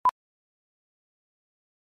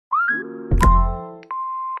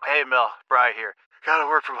Hey, Mel. Bri here. Gotta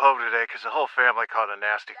work from home today because the whole family caught a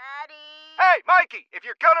nasty... Daddy! Hey, Mikey! If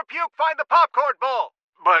you're gonna puke, find the popcorn bowl!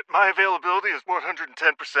 But my availability is 110%.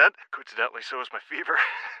 Coincidentally, so is my fever.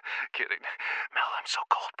 Kidding. Mel, I'm so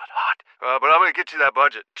cold but hot. But I'm gonna get you that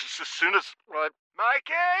budget just as soon as...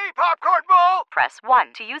 Mikey! Popcorn bowl! Press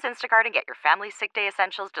 1 to use Instacart and get your family's sick day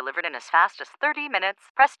essentials delivered in as fast as 30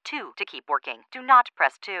 minutes. Press 2 to keep working. Do not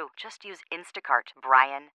press 2. Just use Instacart,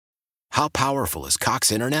 Brian. How powerful is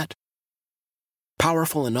Cox Internet?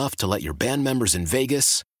 Powerful enough to let your band members in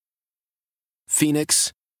Vegas,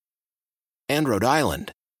 Phoenix, and Rhode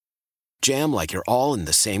Island jam like you're all in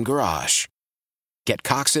the same garage. Get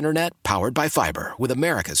Cox Internet powered by fiber with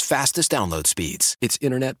America's fastest download speeds. It's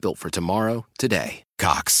internet built for tomorrow, today.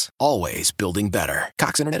 Cox, always building better.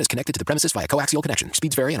 Cox Internet is connected to the premises via coaxial connection.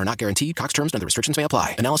 Speeds vary and are not guaranteed. Cox terms and other restrictions may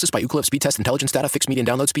apply. Analysis by Ookla of Speed Test Intelligence Data. Fixed median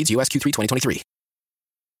download speeds. US Q3 2023.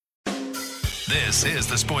 This is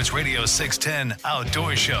the Sports Radio 610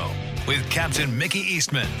 Outdoor Show with Captain Mickey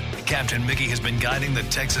Eastman. Captain Mickey has been guiding the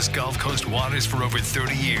Texas Gulf Coast waters for over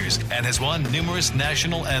 30 years and has won numerous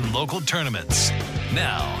national and local tournaments.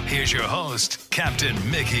 Now, here's your host, Captain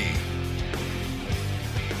Mickey.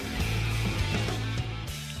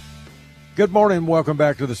 Good morning. Welcome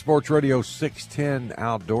back to the Sports Radio 610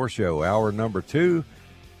 Outdoor Show, hour number 2.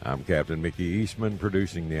 I'm Captain Mickey Eastman.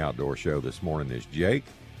 Producing the Outdoor Show this morning is Jake.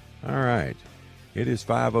 All right. It is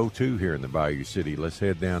 5:02 here in the Bayou City. Let's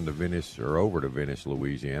head down to Venice, or over to Venice,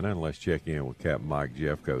 Louisiana, and let's check in with Captain Mike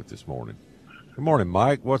Jeffcoat this morning. Good morning,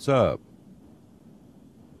 Mike. What's up?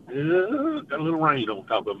 Got a little rain on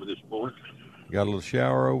top of me this morning. Got a little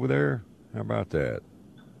shower over there? How about that?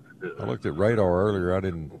 I looked at radar earlier. I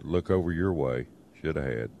didn't look over your way. Should have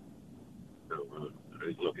had. No, it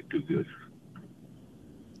ain't looking too good.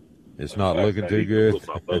 It's not looking too good? Put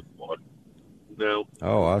my boat in water. No.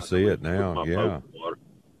 Oh, I see it now. Yeah.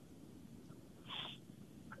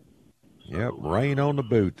 Yep, rain on the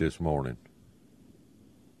boot this morning.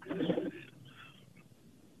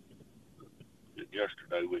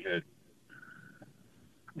 Yesterday we had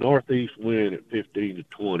northeast wind at 15 to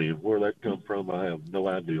 20, and where that come from, I have no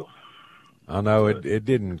idea. I know it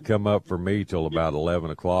didn't come up for me till about 11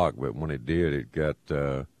 o'clock, but when it did, it got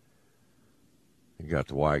the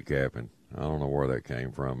white capping. I don't know where that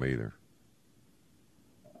came from either.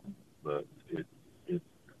 But it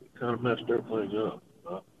kind of messed everything up.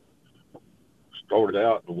 Started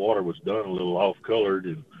out, and the water was done a little off-colored,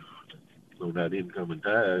 and on that incoming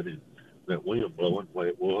tide, and that wind blowing the way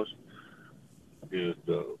it was. And,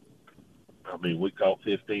 we caught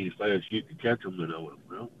 15 as fast as you could catch them, and I went,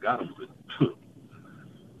 well, got them. But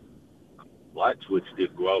light switch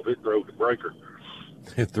didn't go off. It threw the breaker.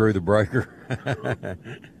 It threw the breaker? Yeah, it threw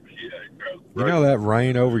the breaker. You know that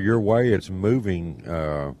rain over your way, it's moving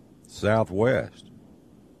southwest.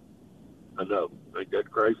 I know. Ain't that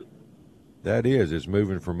crazy? That is. It's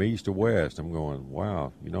moving from east to west. I'm going,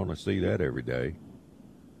 wow, you don't see that every day.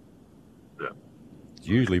 Yeah. It's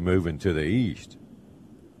usually moving to the east.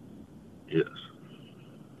 Yes.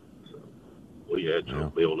 So we had some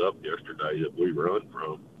build up yesterday that we run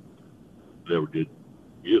from. Never did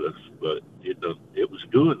get us, but it was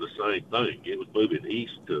doing the same thing. It was moving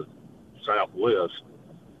east to southwest,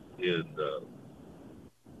 and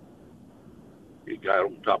it got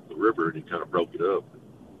on top of the river, and it kind of broke it up.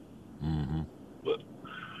 Mm-hmm. But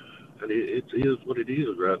it is what it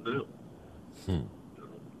is right now.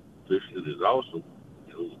 Fishing is awesome.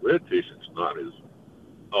 Red fishing's not as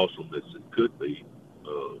awesome as it could be.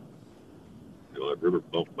 That river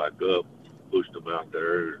bumped back up, pushed them out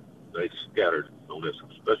there. They scattered on this,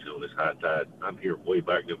 especially on this high tide. I'm here way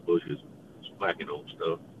back in the bushes, smacking on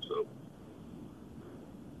stuff. So,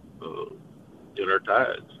 in our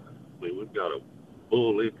tides, we've got a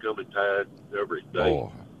full incoming tide every day.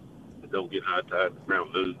 Oh. It don't get high tide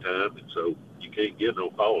around noon time, and so you can't get no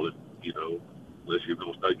falling, unless you're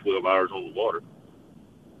going to stay 12 hours on the water.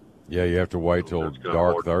 Yeah, you have to wait till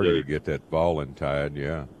dark 30 to get that falling tide,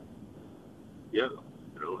 yeah. Yeah,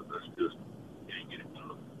 that's just, you ain't get it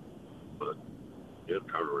done. But,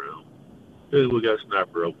 turn around. And we got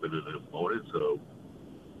snapper open in the morning, so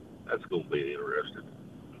that's going to be interesting.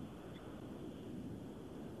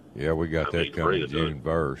 Yeah, we got that coming June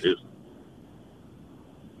 1st.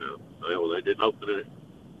 Well, they didn't open it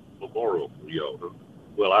Memorial for y'all. Huh?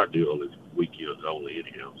 Well, our deal is weekends only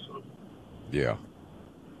anyhow, so. Yeah.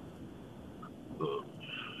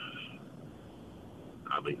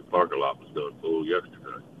 The parking lot was done full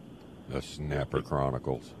yesterday. The Snapper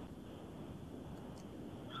Chronicles.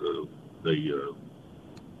 So,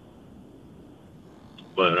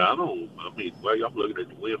 but I'm looking at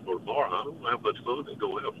the wind for tomorrow. I don't know how much fun they're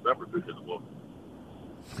going to have snapper fishing tomorrow.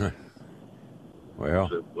 Well,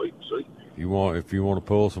 so wait and see. if you want to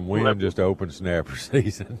pull some wind, just open snapper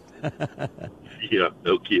season. Yeah,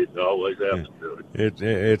 no kidding. Always have to do it.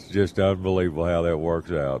 It's just unbelievable how that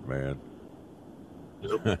works out, man.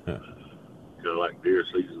 Yep. Kind of like deer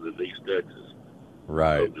season in East Texas.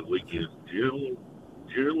 Right. So the weekend's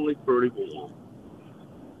generally pretty warm.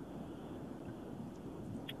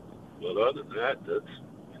 But other than that,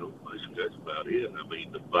 basically that's about it. I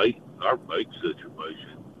mean, our bait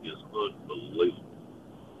situation is unbelievable.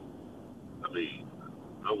 I mean,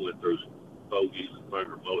 I went through some bogeys and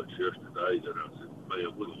finger bullets yesterday that I said,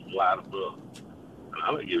 man, we're going to light them up. And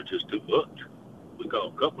I think it was just too much. We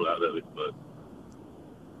caught a couple out of it, but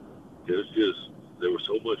it's just, there was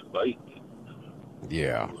so much bait.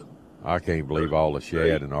 Yeah. I can't believe all the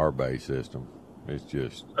shad in our bait system. It's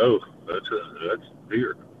just... Oh, that's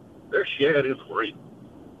deer. There's shad in the ring.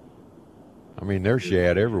 I mean, there's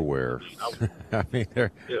shad everywhere. I mean,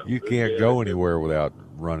 you can't go anywhere without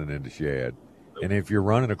running into shad. And if you're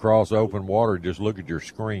running across open water, just look at your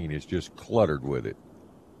screen. It's just cluttered with it.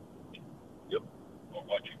 Yep. Or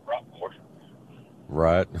watching rock horse.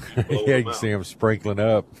 Right. Yeah, you can see them sprinkling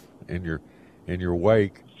up in your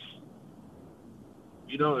wake.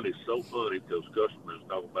 You know, and it's so funny because customers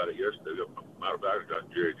talk about it yesterday. Matter of fact, I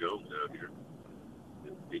got Jerry Jones down here.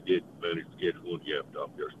 He did manage to get one yapped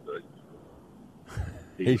off yesterday.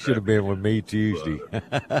 He should have been with me Tuesday.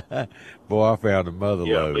 Boy, I found a mother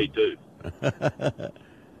load. Yeah, me too.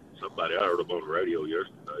 Somebody, I heard them on the radio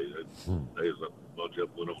yesterday. There's a bunch of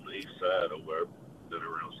them went on the east side over there, then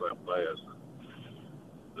around South Pass.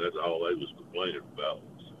 That's all they was complaining about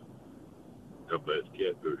was how bad the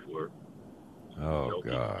catfish were. Oh,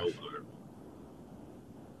 gosh.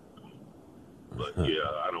 But, yeah,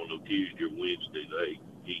 I don't know, Tuesday or Wednesday, they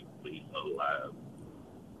keep me alive.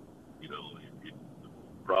 You know, the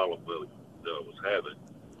problem that I was having,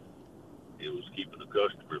 it was keeping the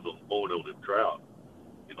customers on point on them trout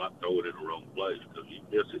and not throw it in the wrong place because you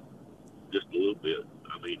miss it just a little bit.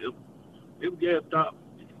 I mean, them gapped up.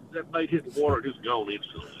 That bait hit the water, just gone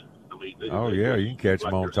instantly. I mean, you can catch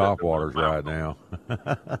them on top waters right now.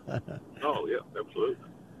 Oh, yeah, absolutely.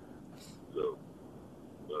 So,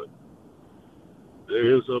 but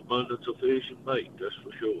there is abundance of fish and bait, that's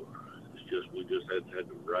for sure. It's just we just hadn't had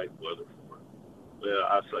the right weather for it. Well,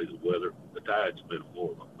 I say the weather. The tide's been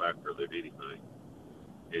more of a factor than anything.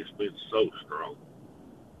 It's been so strong.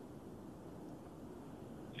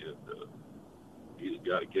 And you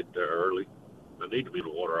got to get there early. I need to be in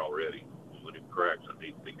the water already. When it cracks, I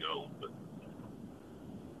need to be gone. But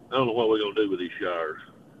I don't know what we're going to do with these showers.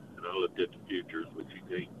 And I looked at the futures, which you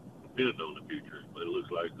can't depend on the futures, but it looks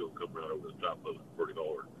like it's going to come right over the top of it pretty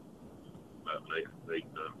hard. About 8,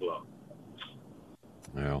 9 o'clock.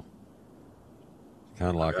 Well, kind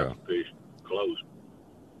of like a fish close,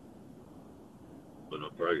 but I'm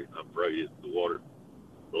afraid the water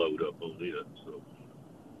blowed up on it, so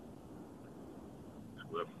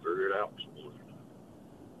we'll have to figure it out some more.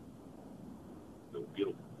 Don't get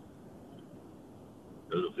them.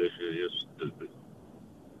 Other fishing is stupid.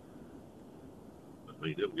 I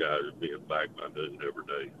mean, them guys are being back by noon every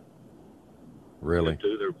day. Really?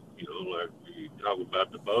 Too, they're, like you talk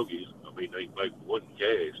about the bogeys. I mean, they make one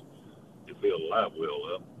cast and fill a live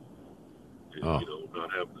well up. And,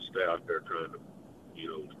 not having to stay out there trying to,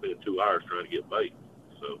 spend 2 hours trying to get bait.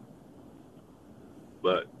 So,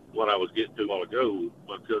 but what I was getting to a while ago,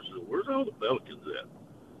 my cousin said, where's all the pelicans at?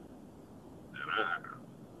 And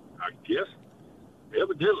I guess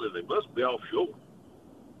evidently they must be offshore.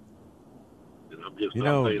 And I'm just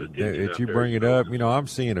not paying attention. If you bring it up, I'm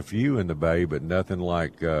seeing a few in the bay, but nothing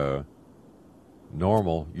like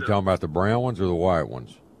normal. You talking about the brown ones or the white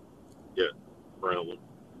ones? Yeah, brown one.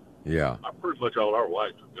 Yeah. Pretty much all our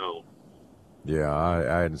whites are gone. Yeah,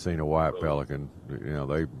 I hadn't seen a white pelican.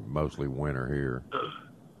 They mostly winter here.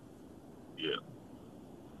 Yeah.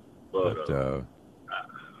 But I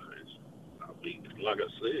mean, like I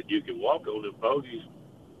said, you can walk on them bogeys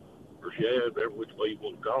or shad, every which way you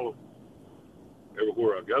want to call them.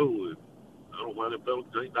 Everywhere I go, and I don't mind them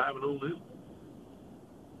pelicans ain't diving on them.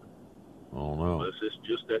 Oh, no. Unless it's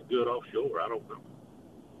just that good offshore, I don't know.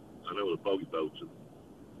 I know the bogey boats have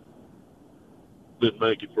been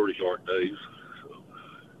making pretty short days, so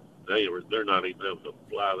they're not even able to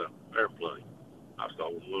fly the airplane. I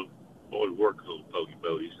saw one boy working on the bogey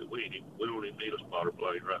boat. He said, we don't even need a spotter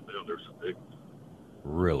plane right now. They're so big.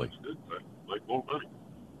 Really? That's good. Make more money.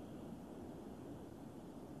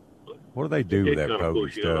 What do they do with that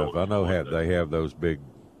pogey stuff? I know they have those big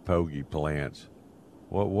pogey plants.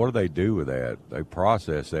 What do they do with that? They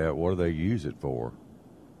process that. What do they use it for?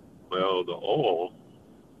 Well, the oil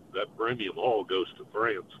that premium oil goes to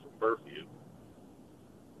France for perfume.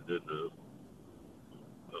 And then the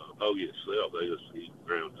hoagie itself, he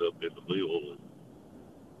grounds up in the mill, and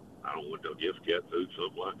I don't want no gift cat food,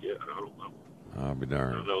 something like that. I don't know. I'll be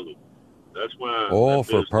darned. I know that's why oil that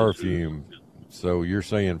for business perfume. So you're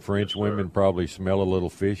saying French Yes, women probably smell a little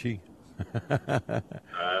fishy? Well,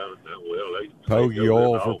 Hoagie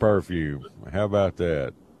oil for perfume. How about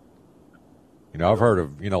that? You know, I've heard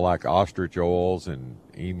of, like ostrich oils and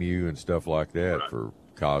emu and stuff like that Right. for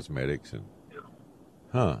cosmetics. And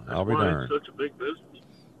That's I'll be why darned. it's such a big business.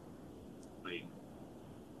 I mean,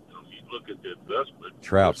 you look at the investment.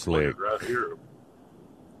 Trout this plant slick. right here.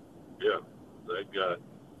 Yeah, they got,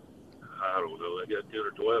 I don't know, they got 10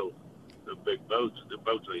 or 12 them big boats. Them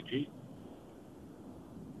boats ain't cheap.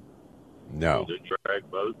 No. They drag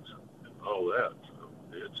boats and all that. So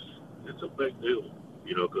it's a big deal,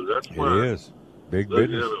 because that's why. It is. Big Look,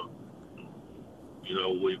 business.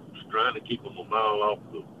 we was trying to keep them a mile off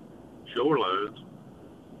the shorelines,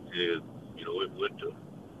 and it went to.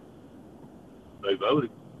 They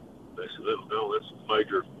voted. They said, "No, that's a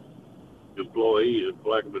major employee in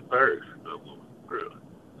Plaag Parish." I'm going, really?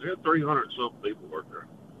 They had 300 something people work there.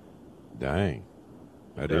 Dang.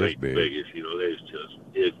 That ain't is big. Biggest, there's just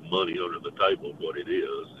big money under the table. What it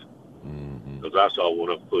is. Mm-hmm. Because I saw one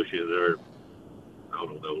of them push in there. I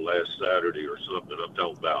don't know, last Saturday or something. I'm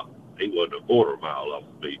talking about. He wasn't a quarter mile off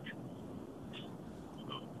the beach.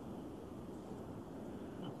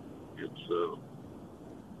 So,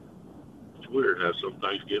 it's weird how some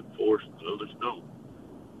things get enforced and others don't.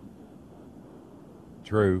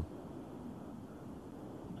 True.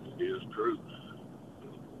 It is true.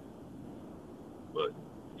 But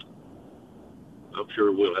I'm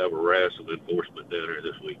sure we'll have a rash of enforcement down there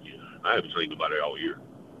this weekend. I haven't seen nobody all year.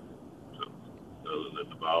 So, other than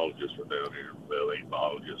the biologists are down here. Well, they ain't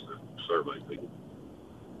biologists, they're survey people.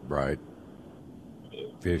 Right.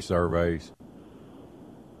 Fish surveys.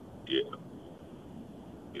 Yeah.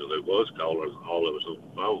 They was calling all of us on the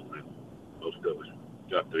phone, and most of us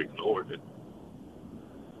got to ignoring it.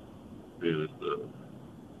 And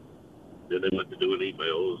then they went to doing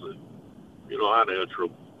emails, and I'd answer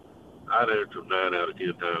them 9 out of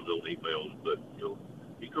 10 times on emails. But you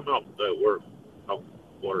come off of that work, off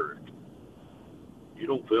work, you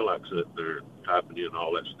don't feel like sitting there and typing in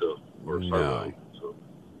all that stuff for a survey. So.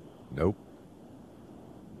 Nope.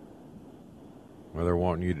 Well, they're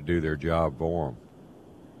wanting you to do their job for them.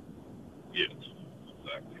 Yes,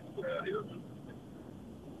 exactly. That is.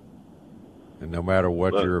 And no matter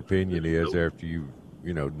what your opinion is after you've,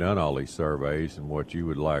 done all these surveys and what you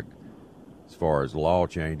would like as far as law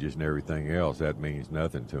changes and everything else, that means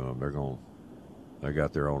nothing to them. They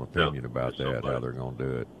got their own opinion about that, how they're going to do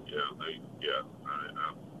it.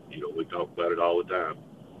 We talk about it all the time.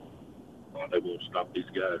 They won't stop these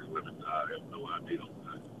guys and women. I have no idea.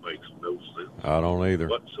 It makes no sense. I don't either.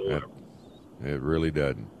 Whatsoever. It really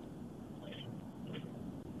doesn't.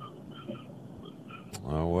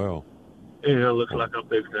 Oh, well. Yeah, it looks like I'm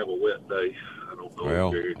fixing to have a wet day. I don't know.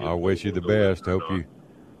 Well, I wish you the best.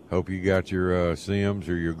 Hope you got your Sims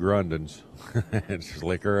or your Grundens and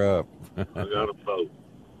slicker up. I got a boat.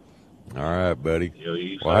 All right, buddy.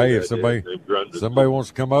 Well, hey, if somebody wants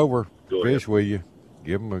to come over, fish with you,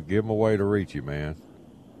 give them a way to reach you, man.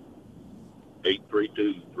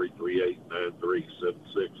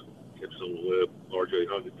 832-338-9376. Catch us on the web, RJ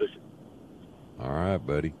Hunting Fishing. All right,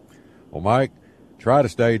 buddy. Well, Mike, try to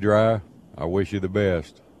stay dry. I wish you the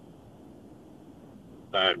best.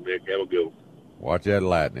 All right, Nick. Have a good one. Watch that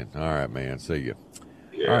lightning. All right, man. See you.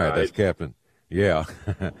 Yeah, all right, that's Captain. Yeah,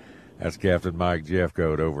 that's Captain Mike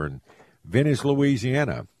Jeffcoat over in Venice,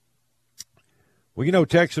 Louisiana. Well,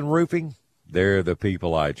 Texan Roofing, they're the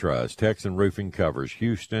people I trust. Texan Roofing covers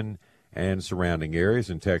Houston and surrounding areas,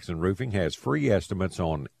 and Texan Roofing has free estimates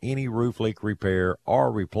on any roof leak repair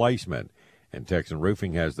or replacement. And Texan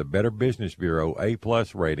Roofing has the Better Business Bureau A+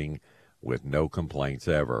 rating with no complaints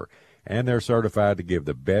ever. And they're certified to give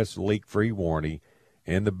the best leak-free warranty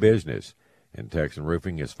in the business. And Texan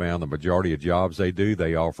Roofing has found the majority of jobs they do,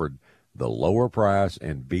 they offered the lower price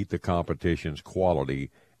and beat the competition's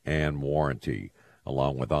quality and warranty.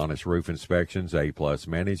 Along with honest roof inspections, A+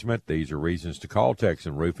 management, these are reasons to call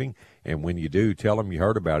Texan Roofing. And when you do, tell them you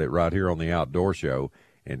heard about it right here on the Outdoor Show.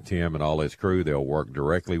 And Tim and all his crew, they'll work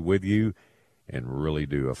directly with you and really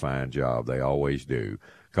do a fine job. They always do.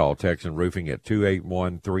 Call Texan Roofing at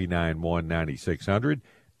 281-391-9600,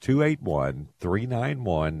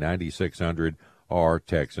 281-391-9600, or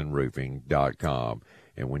TexanRoofing.com.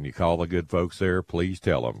 And when you call the good folks there, please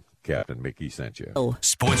tell them Captain Mickey sent you.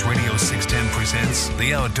 Sports Radio 610 presents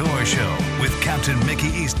The Outdoor Show with Captain Mickey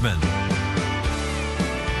Eastman.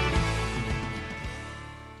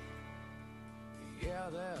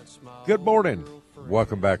 Good morning.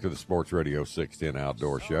 Welcome back to the Sports Radio 610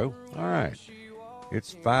 Outdoor Show. All right.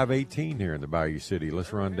 It's 5:18 here in the Bayou City.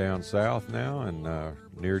 Let's run down south now and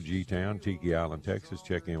near G-Town, Tiki Island, Texas.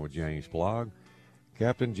 Check in with James Plaag.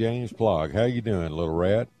 Captain James Plaag, how you doing, little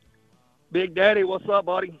rat? Big Daddy, what's up,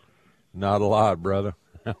 buddy? Not a lot, brother.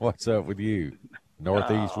 What's up with you?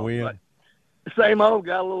 Northeast wind? Same old.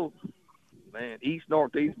 Got a little, east,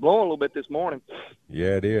 northeast, blowing a little bit this morning.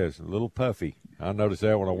 Yeah, it is. A little puffy. I noticed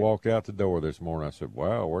that when I walked out the door this morning. I said,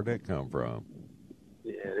 wow, where'd that come from?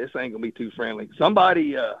 Yeah, this ain't going to be too friendly.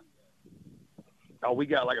 Somebody, we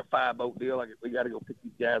got like a 5-boat deal. Like we got to go pick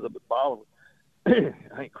these guys up at Baldwin. I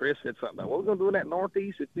think Chris said something about, what are we going to do in that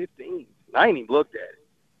northeast at 15? I ain't even looked at it.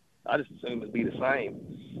 I just assumed it'd be the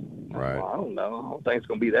same. Right. I don't know. I don't think it's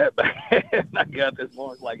going to be that bad. I got this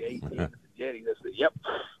morning, it's like 18 at the jetty. I said, yep,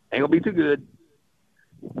 ain't going to be too good.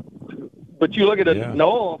 But you look at the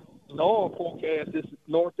NOAA forecast, this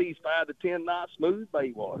northeast 5 to 10 knot smooth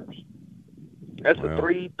bay waters. That's a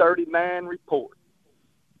 339 report.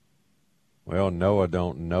 Well, Noah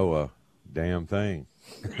don't know a damn thing.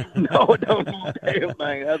 No, don't know a damn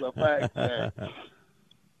thing. That's a fact, man.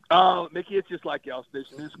 Mickey, it's just like y'all's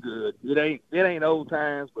fishing. It's good. It ain't old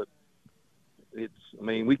times, but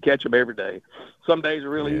we catch them every day. Some days are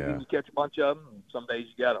really easy. You catch a bunch of them. And some days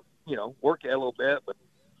you got to, work at a little bit. But,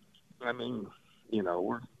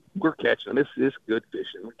 we're catching them. It's good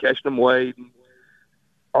fishing. We're catching them wading.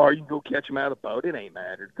 Or you can go catch them out of the boat. It ain't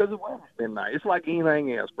mattered because the weather's been nice. It's like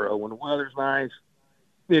anything else, bro. When the weather's nice,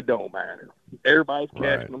 it don't matter. Everybody's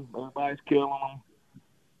catching them. Everybody's killing them.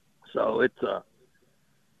 So it's,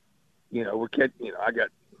 we're catching, I got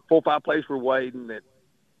 4 or 5 places we're wading that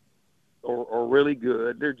are really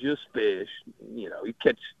good. They're just fish. You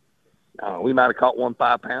catch, we might have caught one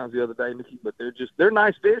 5 pounds the other day, Mickey, but they're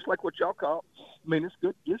nice fish like what y'all caught. It's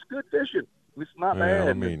good. It's good fishing. It's not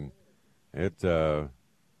bad.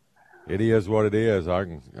 It is what it is. I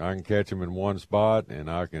can catch them in one spot, and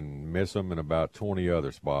I can miss them in about 20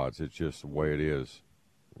 other spots. It's just the way it is,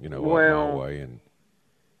 up my way.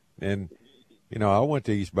 And I went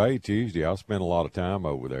to East Bay Tuesday. I spent a lot of time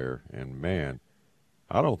over there, and, man,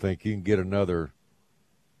 I don't think you can get another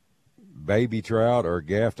baby trout or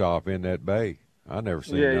gaff top in that bay. I never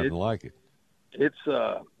seen nothing like it. It's,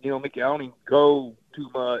 Mickey, I don't even go too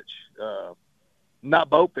much, not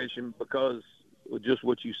boat fishing because just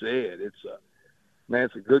what you said. It's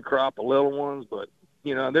it's a good crop of little ones, but,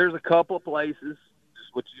 there's a couple of places,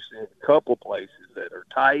 just what you said, a couple of places that are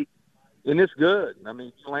tight, and it's good.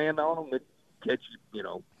 You land on them, it catch,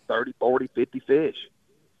 30, 40, 50 fish.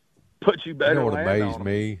 But you better land on them. You know what amazed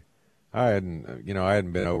me? I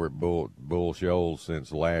hadn't been over at Bull Shoals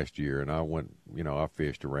since last year, and I went, I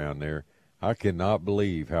fished around there. I cannot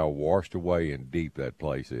believe how washed away and deep that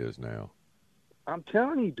place is now. I'm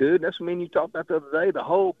telling you, dude, that's what you talked about the other day, the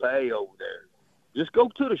whole bay over there. Just go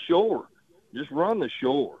to the shore. Just run the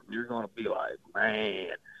shore. You're going to be like, man.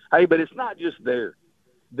 Hey, but it's not just there.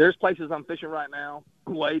 There's places I'm fishing right now,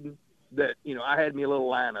 wading, that, I had me a little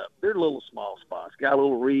lineup. They're little small spots. Got a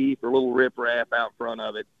little reef or a little riprap out in front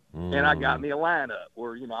of it. And I got me a lineup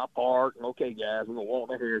where, I park and, okay, guys, we're going to walk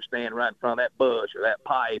in here and stand right in front of that bush or that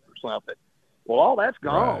pipe or something. Well, all that's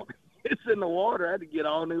gone. Right. It's in the water. I had to get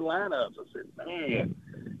all new lineups. I said, man,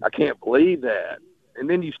 I can't believe that. And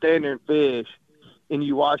then you stand there and fish, and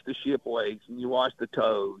you watch the ship wakes, and you watch the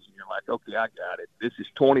toes, and you're like, okay, I got it. This is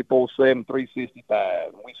 24/7,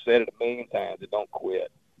 365. And we said it a million times. It don't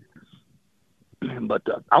quit. But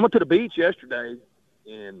I went to the beach yesterday,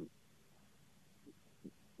 and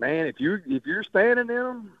man, if you're standing in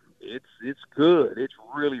them, it's good. It's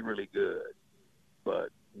really, really good. But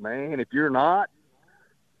man, if you're not,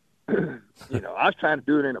 I was trying to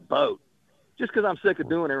do it in a boat just because I'm sick of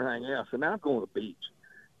doing everything else. And now I'm going to the beach.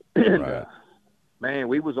 And, man,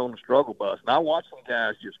 we was on the struggle bus. And I watched some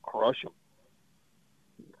guys just crushing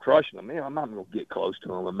them. Man, I'm not going to get close to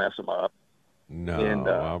them and mess them up.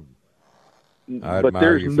 No, I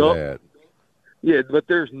admire you for that. Yeah, but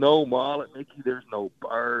there's no mullet, Mickey. There's no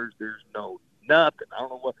birds. There's no nothing. I don't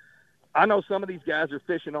know what. I know some of these guys are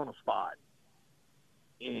fishing on a spot.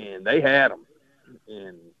 And they had them.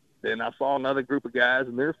 And then I saw another group of guys,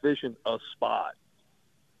 and they're fishing a spot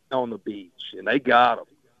on the beach, and they got them.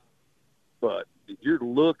 But if you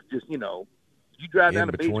look, just, you drive down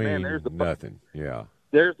the beach, man, there's the nothing. Yeah.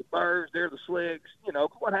 There's the birds, there's the slicks.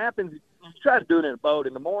 What happens, you try to do it in a boat.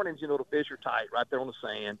 In the mornings, the fish are tight right there on the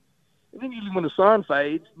sand. And then usually when the sun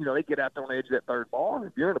fades, they get out there on the edge of that third bar. And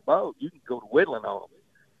if you're in a boat, you can go to whittling on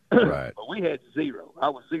them. Right. But we had zero. I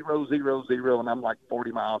was 0, 0, 0, and I'm like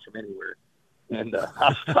 40 miles from anywhere. And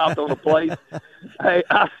I stopped on a place. Hey,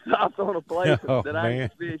 I stopped on a place that I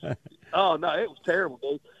ain't fished. Oh, no, it was terrible,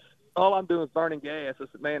 dude. All I'm doing is burning gas. I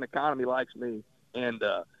said, man, the economy likes me. And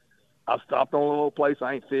I stopped on a little place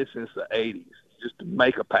I ain't fished since the 80s just to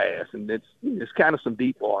make a pass. And it's kind of some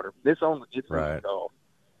deep water. It's on the Gulf.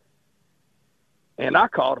 And I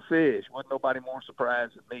caught a fish. Wasn't nobody more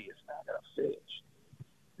surprised than me. It's not got a fish.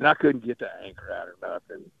 And I couldn't get the anchor out or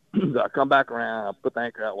nothing. So I come back around. I put the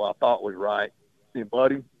anchor out I thought was right. And,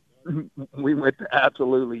 buddy, we went to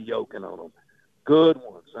absolutely yoking on them. Good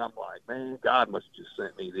ones. I'm like, man, God must have just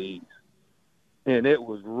sent me these. And it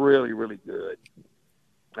was really, really good.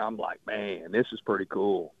 I'm like, man, this is pretty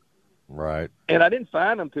cool. Right. And I didn't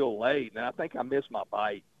find them till late, and I think I missed my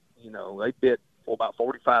bite. You know, they bit for about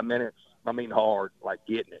 45 minutes. I mean, hard, like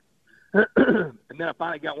getting it. And then I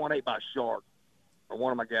finally got one ate by a shark, or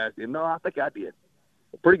one of my guys did. No, I think I did.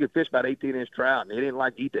 A pretty good fish, about 18-inch trout, and it didn't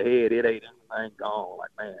like eat the head. It ate everything gone. Like,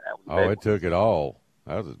 man, that was it took it all.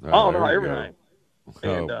 No, everything.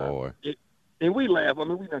 And, boy. And we laughed. I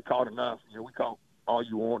mean, we done caught enough. You know, we caught all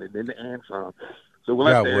you wanted, and some. So we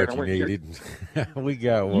got what you needed. We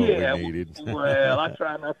got what we needed. Well, I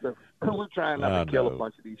try not to. We're trying not to kill a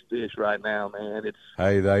bunch of these fish right now, man.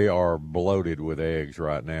 Hey, they are bloated with eggs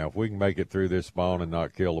right now. If we can make it through this spawn and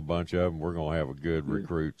not kill a bunch of them, we're gonna have a good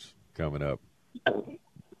recruits coming up.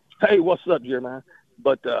 Hey, what's up, Deerman?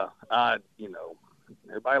 But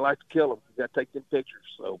everybody likes to kill them. You got to take them pictures.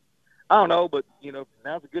 So I don't know, but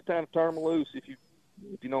now's a good time to turn them loose if you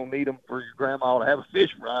don't need them for your grandma to have a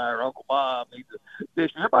fish fry or Uncle Bob needs a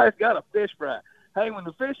fish. Everybody's got a fish fry. Hey, when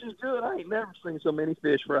the fish is good, I ain't never seen so many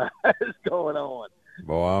fish fries going on.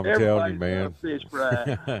 Boy, I'm telling you, man. Fish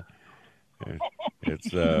fry.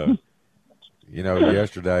 It's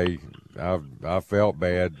yesterday I felt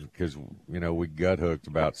bad because we gut hooked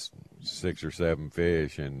about 6 or 7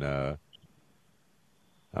 fish, and I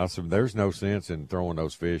said there's no sense in throwing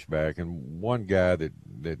those fish back. And one guy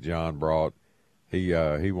that John brought, he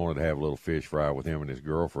wanted to have a little fish fry with him and his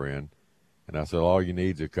girlfriend, and I said all you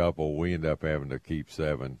need's a couple. We end up having to keep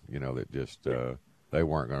 7, that just they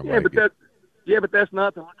weren't going to make it. But that's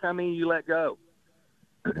nothing. Look how many you let go.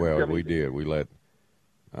 Well, we did. We let.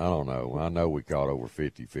 I don't know. I know we caught over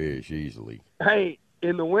 50 fish easily. Hey,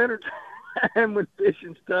 in the winter time when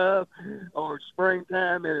fishing's tough, or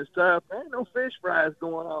springtime and it's tough, there ain't no fish fries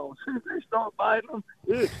going on. As soon as they start biting them,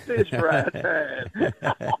 it's fish fry time.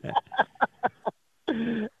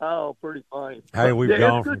 Oh, pretty funny. Hey, we've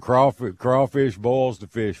gone from crawfish boils to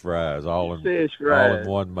fish fries all in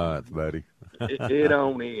 1 month, buddy. it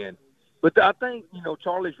don't end. But I think,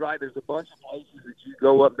 Charlie's right. There's a bunch of places that you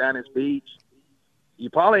go up down this beach, you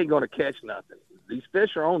probably ain't going to catch nothing. These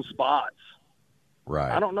fish are on spots.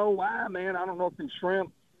 Right. I don't know why, man. I don't know if these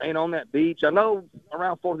shrimp ain't on that beach. I know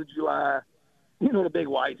around 4th of July, the big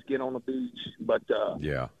whites get on the beach. But,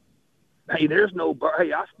 yeah. Hey, there's no bird.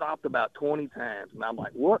 Hey, I stopped about 20 times, and I'm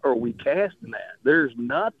like, what are we casting at? There's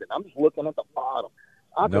nothing. I'm just looking at the bottom.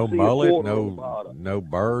 No mullet, no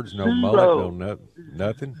birds, no mullet, no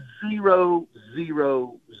nothing? Zero.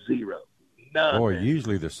 Nothing. Boy,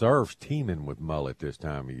 usually the surf's teeming with mullet this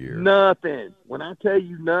time of year. Nothing. When I tell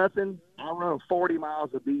you nothing, I run 40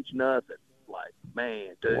 miles of beach, nothing. Like, man,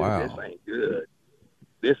 dude, wow. This ain't good.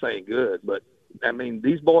 This ain't good. But, I mean,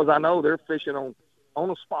 these boys I know, they're fishing on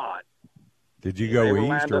a spot. Did you go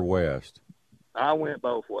east or west? I went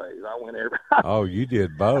both ways. I went every. Oh, you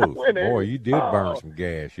did both. Boy, you did burn some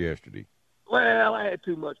gas yesterday. Well, I had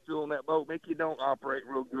too much fuel in that boat. Mickey don't operate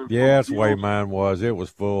real good. Yeah, that's the way mine was. It was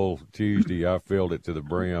full Tuesday. I filled it to the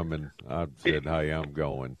brim, and I said, hey, I'm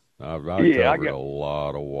going. I covered a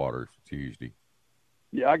lot of water Tuesday.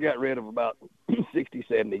 Yeah, I got rid of about 60,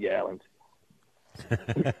 70 gallons.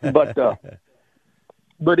 But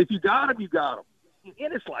if you got them, you got them.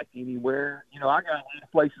 And it's like anywhere. I got a lot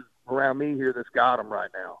of places around me here that's got them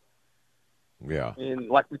right now. Yeah. And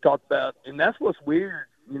like we talked about, and that's what's weird,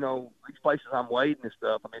 these places I'm wading and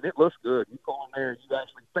stuff. I mean, it looks good. You go in there and you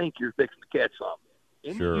actually think you're fixing to catch something.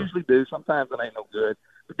 And sure. You usually do. Sometimes it ain't no good.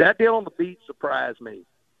 But that deal on the beach surprised me.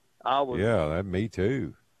 Me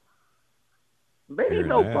too. There ain't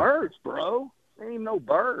no birds, bro. There ain't no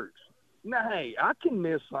birds. Now, hey, I can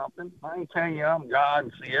miss something. I ain't telling you I'm God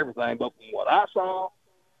and see everything, but from what I saw,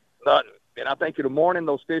 nothing. And I think in the morning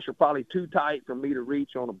those fish are probably too tight for me to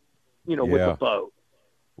reach on them, with the boat.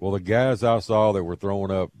 Well, the guys I saw that were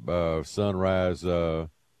throwing up sunrise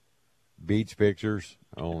beach pictures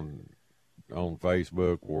on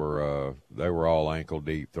Facebook they were all ankle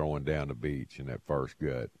deep throwing down the beach in that first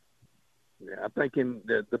gut. Yeah, I'm thinking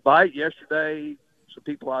the bite yesterday, some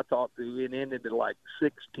people I talked to, it ended at like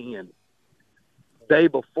 6:10. Day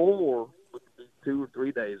before, with the beach 2 or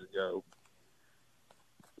 3 days ago.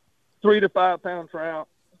 3 to 5 pound trout.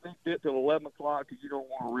 They fit till 11 o'clock because you don't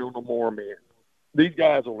want to reel no more of them in. These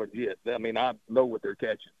guys are legit. I mean, I know what they're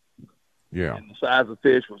catching. Yeah. And the size of the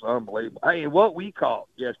fish was unbelievable. Hey, what we caught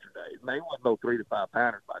yesterday, they wasn't no 3 to 5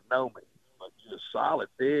 pounders by no means, but just solid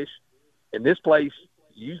fish. And this place,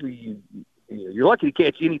 usually you're lucky to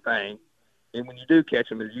catch anything. And when you do catch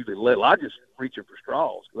them, it's usually little. I just reaching for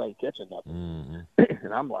straws because I ain't catching nothing. Mm-hmm.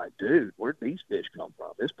 And I'm like, dude, where'd these fish come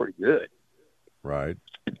from? It's pretty good. Right.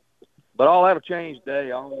 But all that'll change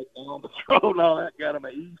today. All the throw and all that got them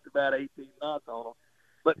at east about 18 knots on them.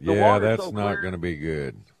 But the water's that's so not clear. going to be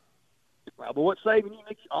good. But what's saving you,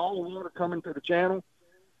 Nicky, all the water coming to the channel,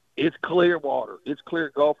 it's clear water. It's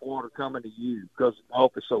clear Gulf water coming to you because the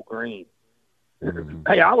Gulf is so green. Mm-hmm.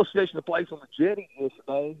 Hey, I was fishing a place on the jetty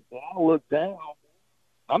yesterday, and I looked down.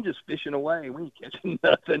 I'm just fishing away. We ain't catching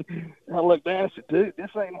nothing. And I looked down and said, dude, this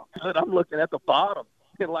ain't good. I'm looking at the bottom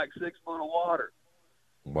in like 6 foot of water.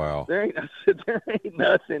 Wow. There ain't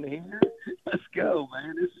nothing here. Let's go,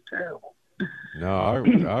 man. This is terrible.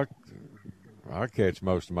 No, I catch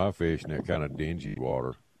most of my fish in that kind of dingy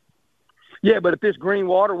water. Yeah, but if this green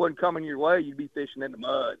water wasn't coming your way, you'd be fishing in the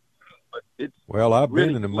mud. But it's I've really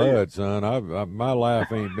been in the clear. mud, son. My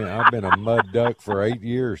life ain't been. I've been a mud duck for 8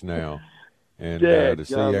 years now, and to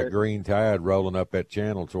see that green tide rolling up that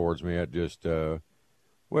channel towards me, it just that's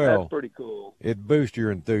pretty cool. It boosts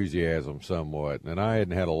your enthusiasm somewhat, and I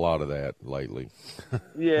hadn't had a lot of that lately.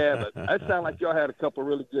 Yeah, but that sounds like y'all had a couple of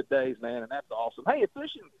really good days, man, and that's awesome. Hey,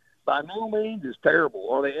 fishing by no means is terrible.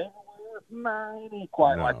 Are they everywhere? No, it ain't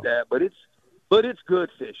quite like that, but it's good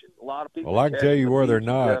fishing. A lot of people. Well, I can tell you where they're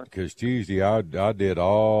not, because Tuesday I did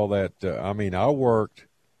all that. I worked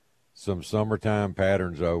some summertime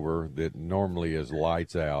patterns over that normally is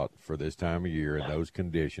lights out for this time of year in those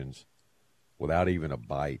conditions, without even a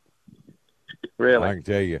bite. Really, I can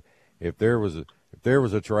tell you, if there was a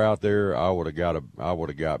trout there, I would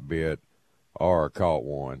have got bit or caught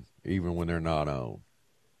one, even when they're not on.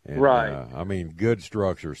 And, right. Good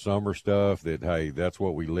structure, summer stuff that, hey, that's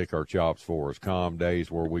what we lick our chops for, is calm days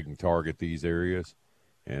where we can target these areas.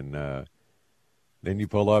 And then you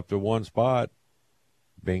pull up to one spot,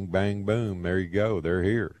 bing, bang, boom, there you go. They're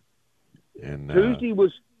here. And Tuesday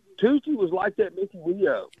was like that, Mickey.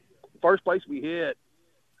 First place we hit,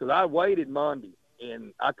 because I waited Monday,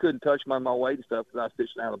 and I couldn't touch my weighted stuff because I was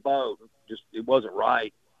fishing out of the boat. It wasn't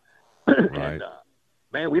right. Right. And,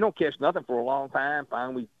 man, we don't catch nothing for a long time.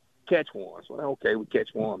 Finally, we catch one. So, okay, we catch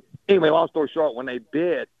one. Anyway, long story short, when they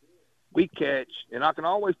bit, we catch, and I can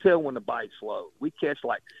always tell when the bite's slow. We catch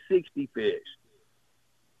like 60 fish,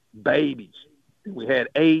 babies. We had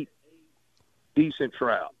 8 decent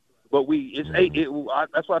trout. But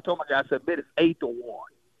that's what I told my guy. I said, bet it's 8 to 1.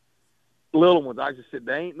 Little ones, I just said,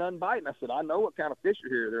 they ain't nothing biting. I said, I know what kind of fish are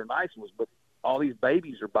here. They're nice ones, but all these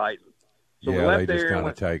babies are biting. So they just kind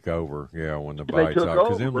of take over, when the bites are.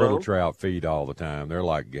 Because them little trout feed all the time. They're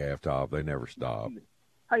like gaff top. They never stop.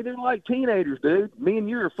 Hey, they're like teenagers, dude. Me and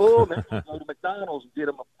you are full. They're going to go to McDonald's and get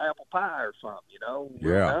them an apple pie or something,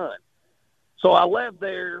 We're done. So I left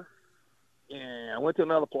there, and I went to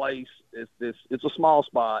another place. It's a small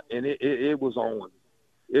spot, and it was on.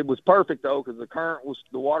 It was perfect, though, because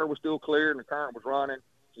the water was still clear and the current was running.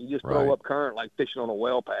 You just throw up current like fishing on a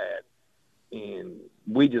well pad. And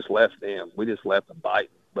we just left them. We just left them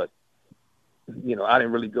biting. But, I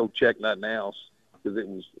didn't really go check nothing else because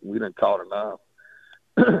we didn't caught enough.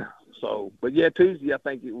 So, but yeah, Tuesday, I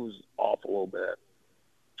think it was off a little bit.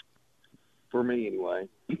 For me, anyway.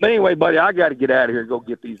 But anyway, buddy, I got to get out of here and go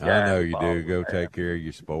get these guys. I know you do. Go take care of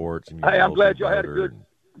your sports. And hey, I'm glad y'all had a good.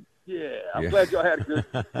 I'm glad y'all had a good.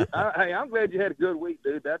 Hey, I'm glad you had a good week,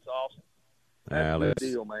 dude. That's awesome. That's a good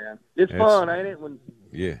deal, man. It's fun, ain't it? When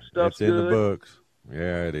stuff's it's in good. the books.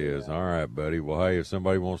 Yeah, it is. All right, buddy. Well, hey, if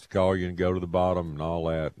somebody wants to call you and go to the bottom and all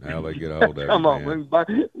that, how they get a hold of Come you, on, man.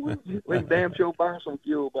 we can damn sure burn some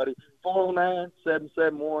fuel, buddy.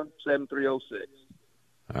 409-771-7306.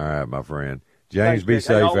 All right, my friend. James, Thanks, be Nick.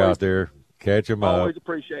 safe out there. Catch them up. Always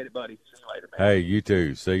appreciate it, buddy. See you later, man. Hey, you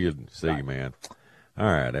too. See you, man. All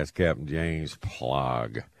right, that's Captain James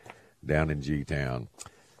Plaag down in G-Town.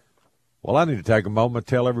 Well, I need to take a moment to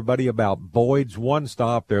tell everybody about Boyd's One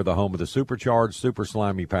Stop. They're the home of the supercharged, super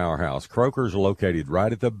slimy powerhouse. Croakers are located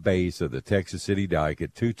right at the base of the Texas City Dike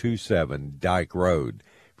at 227 Dike Road.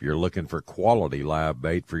 If you're looking for quality live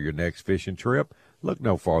bait for your next fishing trip, look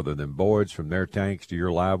no farther than Boyd's. From their tanks to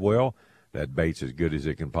your live well, that bait's as good as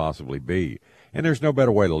it can possibly be. And there's no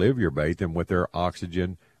better way to live your bait than with their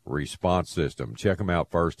oxygen response system. Check them out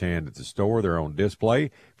firsthand at the store. They're on display.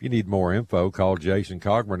 If you need more info, call Jason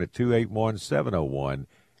Cogburn at 281-701-8800.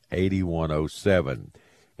 8107.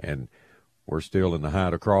 And we're still in the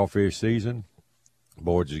height of crawfish season.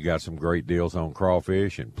 Boyd's has got some great deals on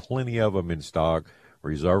crawfish and plenty of them in stock.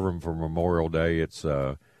 Reserve them for Memorial Day. It's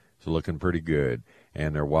looking pretty good.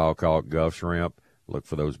 And their wild-caught Gulf shrimp. Look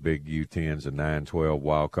for those big U10s and 912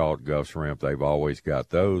 wild-caught Gulf shrimp. They've always got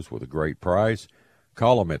those with a great price.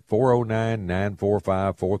 Call them at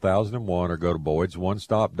 409-945-4001 or go to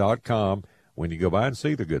boydsonestop.com. When you go by and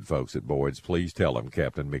see the good folks at Boyd's, please tell them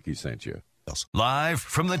Captain Mickey sent you. Live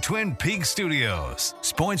from the Twin Peaks Studios,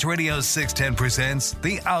 Sports Radio 610 presents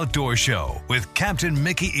The Outdoor Show with Captain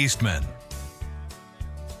Mickey Eastman.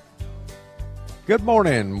 Good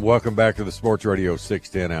morning. Welcome back to the Sports Radio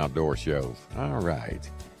 610 Outdoor Show. All right.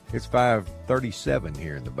 It's 5:37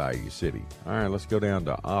 here in the Bayou City. All right, let's go down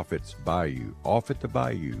to Offutt's Bayou,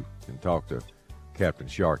 and talk to Captain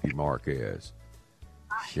Sharky Marquez.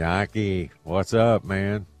 Sharky, what's up,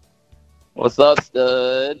 man? What's up,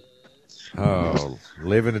 stud? Oh,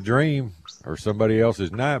 living a dream or somebody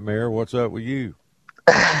else's nightmare. What's up with you?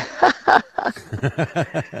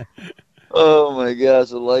 Oh, my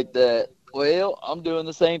gosh, I like that. Well, I'm doing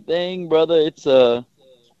the same thing, brother. It's a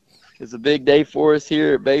big day for us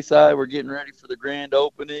here at Bayside. We're getting ready for the grand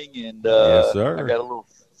opening, and yes, sir. I got a little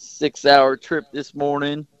 6-hour trip this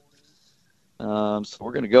morning. So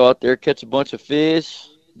we're going to go out there, catch a bunch of fish,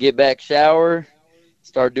 get back, shower,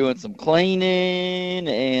 start doing some cleaning,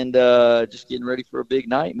 and just getting ready for a big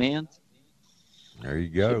night, man. There you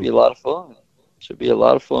go. Should be a lot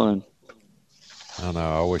of fun. I know.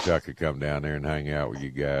 I wish I could come down there and hang out with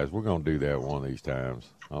you guys. We're going to do that one of these times.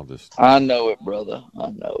 I know it, brother.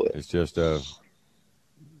 I know it. It's just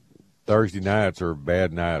Thursday nights are a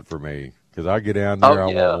bad night for me because I get down there, I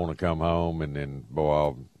won't want to come home, and then, boy,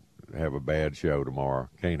 I'll have a bad show tomorrow.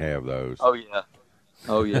 Can't have those. Oh, yeah.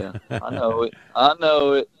 I know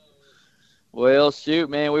it. Well, shoot,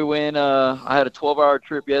 man, we went. I had a 12-hour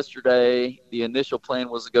trip yesterday. The initial plan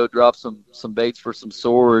was to go drop some baits for some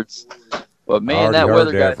swords. But man, that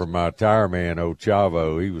weather got from my tire man, old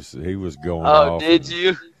Chavo. He was going off. Oh, did and,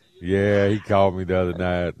 you? Yeah, he called me the other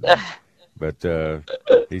night. But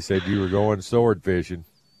he said you were going sword fishing.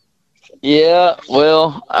 Yeah,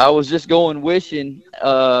 well, I was just going wishing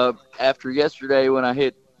after yesterday when I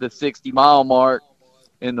hit the 60-mile mark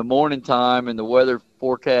in the morning time, and the weather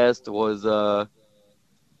forecast was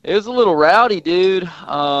it was a little rowdy, dude.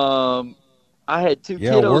 I had two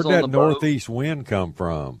kiddos on the boat. Where'd that northeast wind come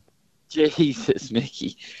from? Jesus,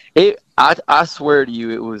 Mickey. I swear to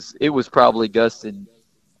you, it was probably gusting,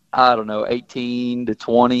 I don't know, 18 to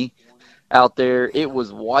 20 out there. It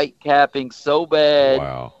was white capping so bad.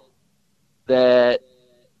 Wow. And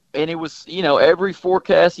it was, every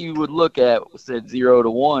forecast you would look at said 0 to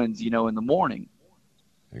 1s, in the morning.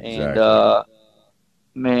 Exactly. And,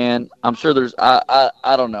 man, I'm sure I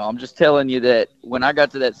don't know. I'm just telling you that when I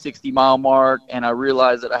got to that 60-mile mark and I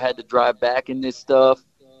realized that I had to drive back in this stuff,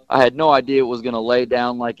 I had no idea it was going to lay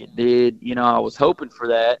down like it did. I was hoping for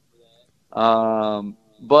that.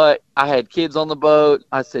 But I had kids on the boat.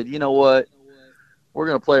 I said, you know what? We're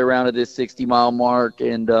going to play around at this 60-mile mark.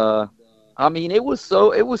 And, it was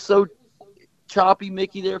so choppy,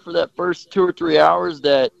 Mickey, there for that first 2 or 3 hours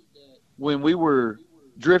that when we were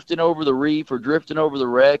drifting over the reef or drifting over the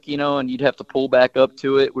wreck, and you'd have to pull back up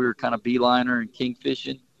to it. We were kind of beeliner and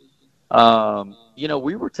kingfishing.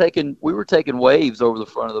 We were taking waves over the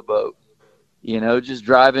front of the boat, just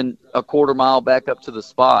driving a quarter mile back up to the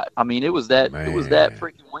spot. It was that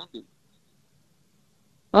freaking windy.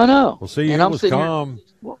 I know. Well, see, and it was calm,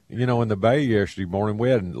 in the bay yesterday morning.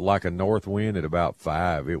 We had like a north wind at about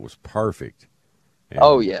 5. It was perfect. And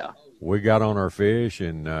oh, yeah. We got on our fish,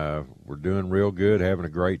 and we're doing real good, having a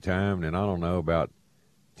great time. And I don't know, about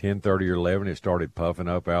 10:30 or 11, it started puffing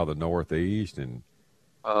up out of the northeast, and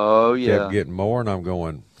oh, yeah. kept getting more, and I'm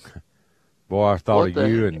going, boy, I thought of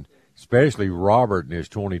you, and especially Robert and his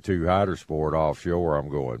 22 Hider Sport offshore. I'm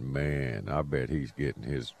going, man, I bet he's getting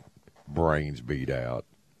his brains beat out.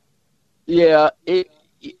 Yeah, it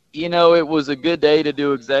was a good day to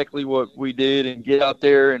do exactly what we did and get out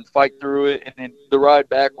there and fight through it. And then the ride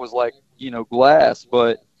back was like, glass.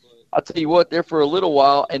 But I'll tell you what, there for a little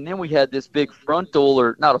while, and then we had this big frontal,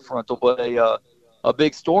 or not a frontal, but a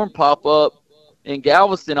big storm pop up in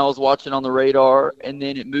Galveston. I was watching on the radar, and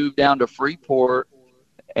then it moved down to Freeport,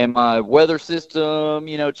 and my weather system,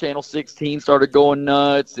 Channel 16 started going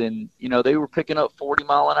nuts, and, they were picking up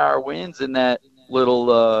 40-mile-an-hour winds in that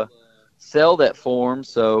little cell that formed.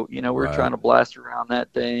 So, we were trying to blast around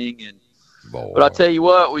that thing. But I'll tell you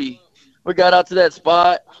what, we got out to that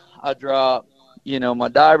spot. I dropped, my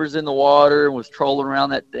divers in the water and was trolling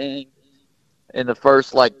around that thing. in the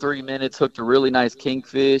first like 3 minutes, hooked a really nice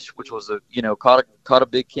kingfish, which was caught a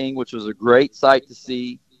big king, which was a great sight to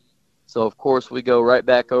see. So of course we go right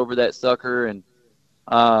back over that sucker, and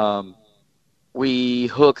we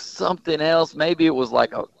hooked something else. Maybe it was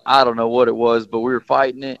like I don't know what it was, but we were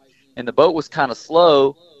fighting it, and the boat was kind of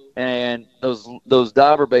slow, and those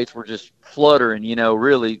diver baits were just fluttering,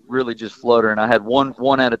 really, really just fluttering. I had one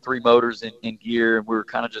out of 3 motors in gear, and we were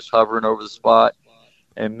kind of just hovering over the spot.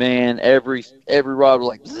 And man, every rod was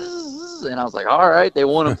like, zzz, and I was like, all right, they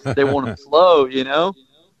want them slow,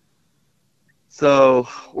 So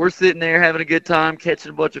we're sitting there having a good time, catching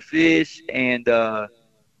a bunch of fish, and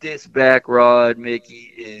this back rod,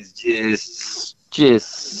 Mickey, is just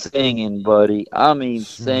singing, buddy. I mean,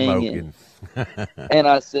 singing. And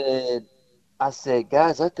I said,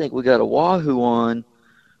 guys, I think we got a wahoo on.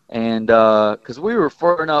 And because we were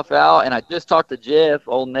far enough out, and I just talked to Jeff,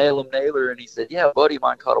 old Nailer, and he said, yeah, a buddy of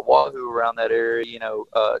mine caught a wahoo around that area,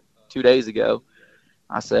 2 days ago.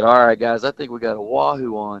 I said, all right, guys, I think we got a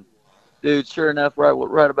wahoo on. Dude, sure enough,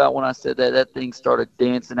 right about when I said that thing started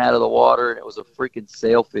dancing out of the water, and it was a freaking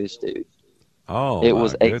sailfish, dude. Oh, it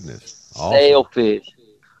was goodness. A sailfish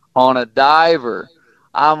on a diver.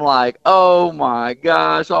 I'm like, oh my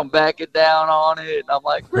gosh, I'm backing down on it. And I'm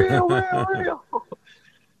like, real.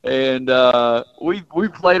 And we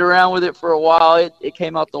played around with it for a while. It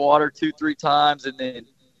came out the water 2-3 times, and then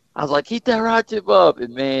I was like, keep that rod tip up.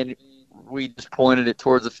 And man, we just pointed it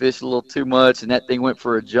towards the fish a little too much, and that thing went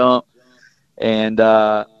for a jump. And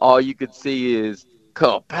all you could see is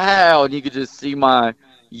kapow, and you could just see my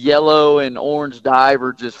yellow and orange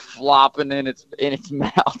diver just flopping in its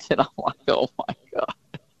mouth, and I'm like, oh my god.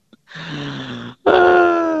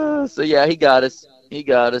 So yeah, he got us.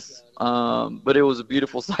 But it was a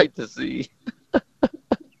beautiful sight to see.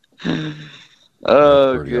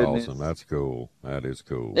 Oh, pretty goodness. Awesome. That's cool. That is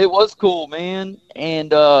cool. It was cool, man.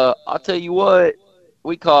 And I'll tell you what,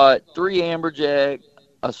 we caught 3 amberjack,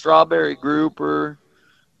 a strawberry grouper,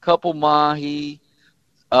 couple mahi,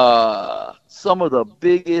 some of the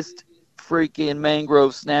biggest freaking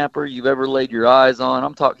mangrove snapper you've ever laid your eyes on.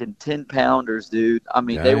 I'm talking 10-pounders, dude. I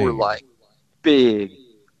mean, They were like big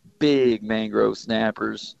mangrove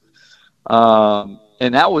snappers. And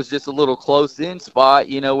that was just a little close-in spot,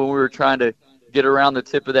 when we were trying to get around the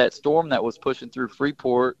tip of that storm that was pushing through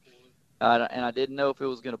Freeport. And I didn't know if it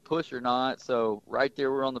was going to push or not. So right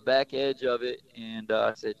there, we're on the back edge of it. And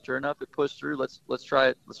I said, sure enough, it pushed through. Let's try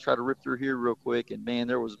it. Let's try to rip through here real quick. And man,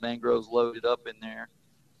 there was mangroves loaded up in there.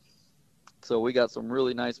 So we got some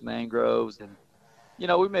really nice mangroves, and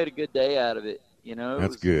we made a good day out of it.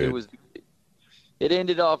 That's good. It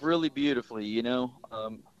ended off really beautifully.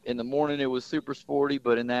 In the morning it was super sporty,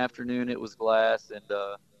 but in the afternoon it was glass. And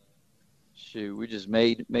we just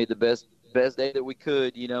made the best day that we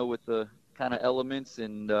could, with the kind of elements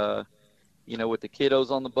and, with the kiddos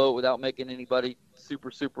on the boat without making anybody super,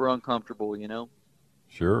 super uncomfortable,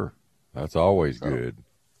 Sure. That's always good.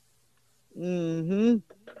 Mm-hmm.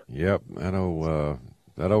 Yep. I know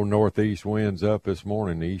that old northeast wind's up this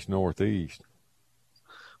morning, the east-northeast.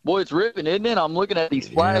 Boy, it's ripping, isn't it? I'm looking at these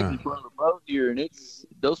flags in front of the boat here, and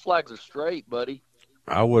those flags are straight, buddy.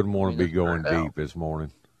 I wouldn't want to be going deep this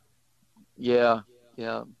morning. Yeah.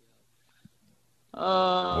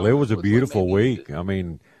 Well, it was a beautiful week. I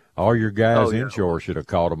mean, all your guys inshore should have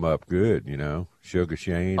caught them up good, Sugar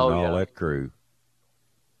Shane and all that crew.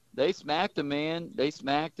 They smacked them, man. They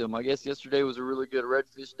smacked them. I guess yesterday was a really good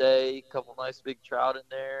redfish day. A couple nice big trout in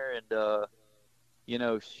there, and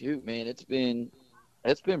shoot, man, it's been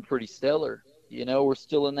pretty stellar. We're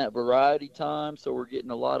still in that variety time, so we're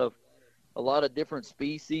getting a lot of different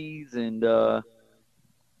species, and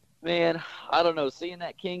man, I don't know, seeing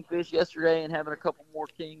that kingfish yesterday and having a couple more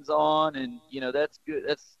kings on, and that's good.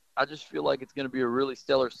 I just feel like it's going to be a really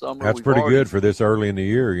stellar summer. That's pretty good for this early in the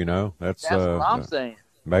year, That's what I'm saying.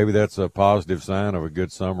 Maybe that's a positive sign of a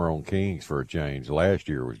good summer on kings for a change. Last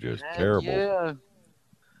year was just terrible.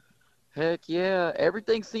 Heck yeah.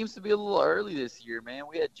 Everything seems to be a little early this year, man.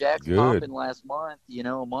 We had jacks popping last month,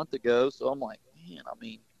 a month ago. So I'm like, man,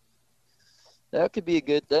 that could be a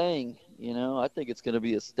good thing. I think it's going to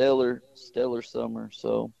be a stellar summer.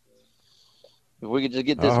 So if we could just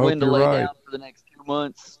get this wind to lay down for the next 2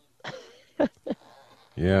 months.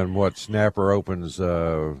 Yeah, and what, snapper opens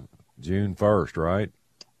June 1st, right?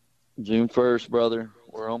 June 1st, brother.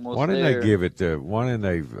 We're almost there. Why didn't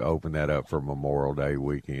they open that up for Memorial Day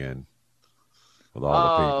weekend with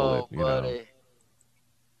all the people that, buddy.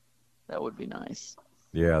 That would be nice.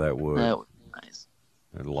 Yeah, that would. That would be nice.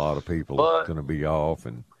 And a lot of people are going to be off,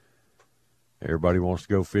 and everybody wants to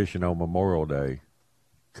go fishing on Memorial Day.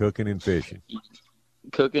 Cooking and fishing.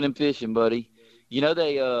 Cooking and fishing, buddy.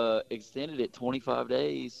 They extended it 25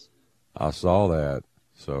 days. I saw that.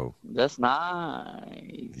 So that's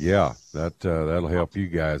nice. Yeah, that'll help you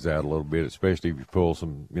guys out a little bit, especially if you pull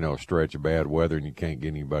some, stretch of bad weather and you can't get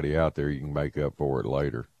anybody out there. You can make up for it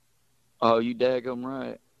later. Oh, you daggum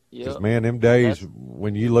right. Yeah. Because, man, them days,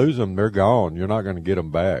 when you lose them, they're gone. You're not going to get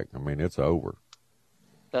them back. I mean, it's over.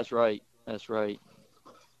 That's right.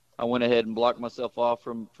 I went ahead and blocked myself off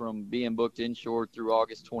from being booked inshore through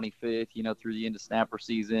August 25th, through the end of snapper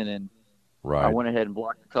season. And right. I went ahead and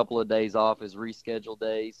blocked a couple of days off as rescheduled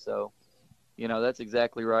days. So, that's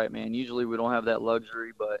exactly right, man. Usually we don't have that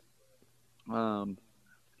luxury, but,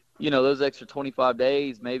 those extra 25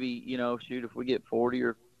 days, maybe, shoot, if we get 40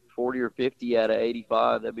 or 50 out of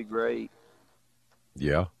 85, that'd be great.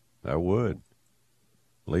 Yeah, that would.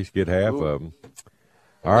 At least get half Ooh. of them.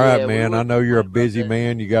 All right, man. I know you're a busy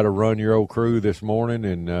man. You got to run your old crew this morning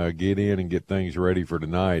and get in and get things ready for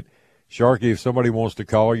tonight. Sharky, if somebody wants to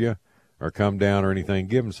call you or come down or anything,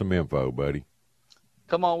 give them some info, buddy.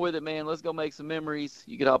 Come on with it, man. Let's go make some memories.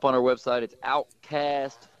 You can hop on our website. It's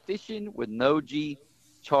outcastfishing with no G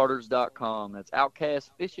charters.com. That's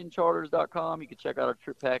outcastfishingcharters.com. You can check out our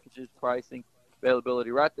trip packages, pricing,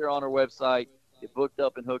 availability right there on our website. Get booked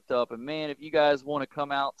up and hooked up. And, man, if you guys want to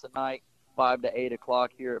come out tonight, 5 to 8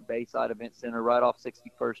 o'clock here at Bayside Event Center right off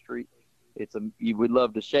 61st Street. We'd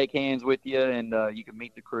love to shake hands with you, and you can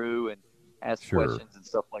meet the crew and ask questions and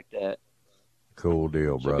stuff like that. Cool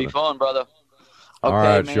deal, brother. Should be fun, brother. All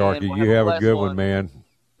right, man, Sharky, you have a good one, man.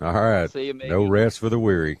 All right. See you, man. No rest for the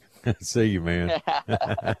weary. See you, man.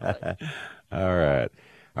 All right.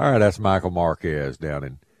 That's Michael Marquez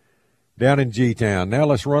down in G-Town. Now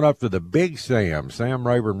let's run up to the Big Sam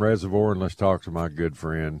Rayburn Reservoir, and let's talk to my good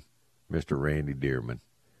friend, Mr. Randy Deerman.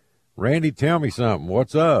 Randy, tell me something.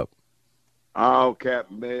 What's up? Oh,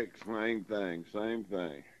 Captain Mick, same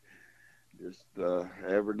thing. Just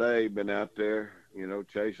every day been out there,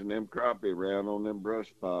 chasing them crappie around on them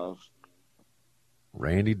brush piles.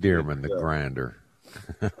 Randy Deerman, the grinder.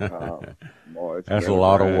 Boy, that's a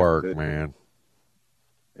lot of work, man.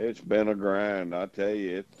 It's been a grind. I tell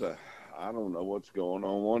you, I don't know what's going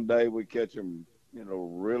on. One day we catch them,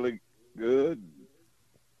 really good.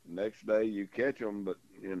 Next day you catch them, but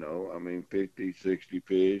 50, 60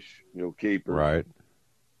 fish, keeper. Right.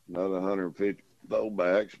 Another 150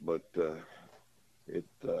 throwbacks, but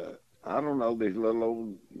I don't know. This little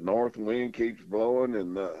old north wind keeps blowing,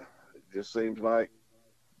 and it just seems like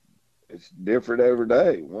it's different every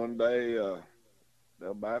day. One day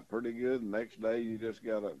they'll bite pretty good. The next day you just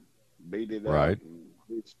gotta beat it out. And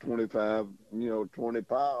it's 25, 20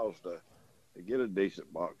 piles to get a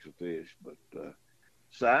decent box of fish, but.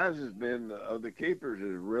 Size has been of the keepers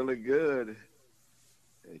is really good.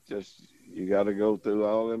 It's just you got to go through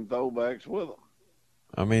all them throwbacks with them.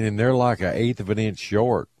 I mean, and they're like 1/8 of an inch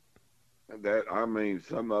short.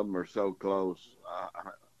 Some of them are so close. I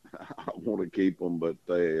want to keep them, but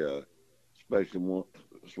they especially want to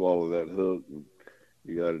swallow that hook, and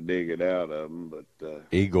you got to dig it out of them. But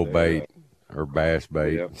eagle bait or bass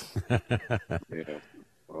bait. Yeah.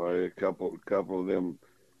 Well, a couple of them.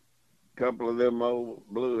 Couple of them old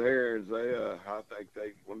blue hairs, I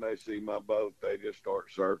think when they see my boat, they just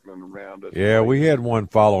start circling around us. Yeah, we had one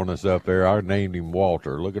following us up there. I named him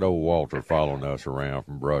Walter. Look at old Walter following us around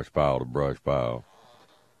from brush pile to brush pile.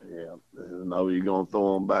 Yeah, I know you're going to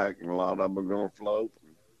throw them back, and a lot of them are going to float.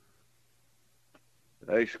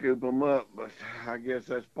 They scoop them up, but I guess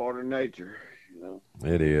that's part of nature,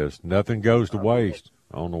 It is. Nothing goes to waste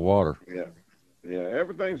on the water. Yeah,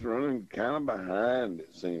 everything's running kind of behind,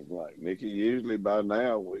 it seems like. Mickey, usually by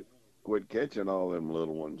now we've quit catching all them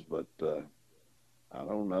little ones, but I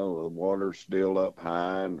don't know. The water's still up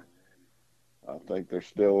high, and I think there's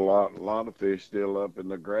still a lot of fish still up in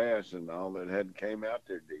the grass and all that hadn't came out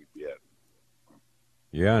there deep yet.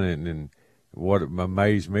 Yeah, and what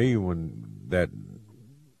amazed me when that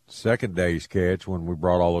second day's catch, when we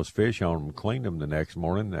brought all those fish on and cleaned them the next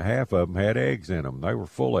morning, half of them had eggs in them. They were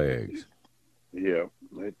full of eggs. Yeah,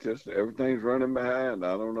 it just everything's running behind.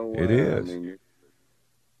 I don't know why. It is.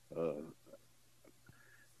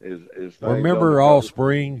 Remember all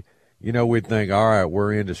spring, we'd think, all right,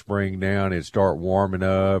 we're into spring now, and it'd start warming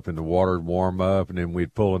up, and the water'd warm up, and then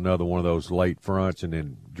we'd pull another one of those late fronts and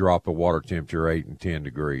then drop the water temperature 8 and 10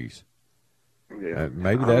 degrees. Yeah,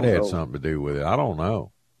 maybe that had something to do with it. I don't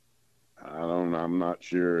know. I'm not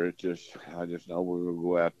sure. I just know we're gonna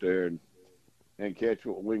go out there and catch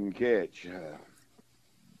what we can catch.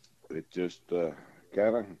 It just kind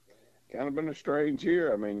of been a strange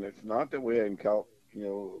year. I mean, it's not that we hadn't caught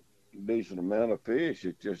a decent amount of fish.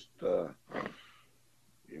 It just a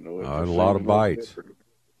lot of bites.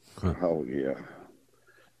 Oh yeah,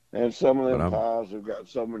 And some of them piles have got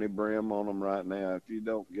so many brim on them right now. If you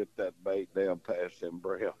don't get that bait down past them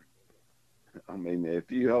brim, I mean,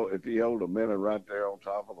 if you hold a minnow right there on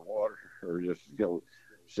top of the water, or just go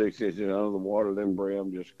 6 inches under the water, them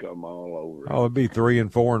brim just come all over. Oh, it'd be 3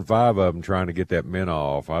 and 4 and 5 of them trying to get that minnow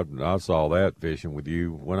off. I saw that fishing with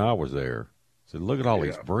you when I was there. I said, look at all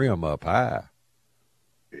these brim up high.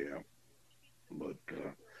 Yeah,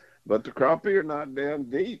 but the crappie are not down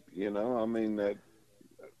deep. You know, I mean that.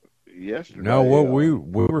 Yesterday. No, we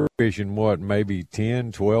were fishing, maybe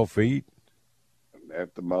 10, 12 feet?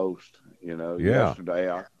 At the most, you know. Yeah. Yesterday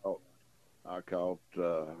I caught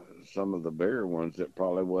some of the bigger ones that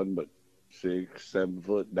probably wasn't but 6, 7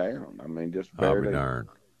 foot down. I mean, just barely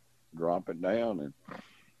drop it down. And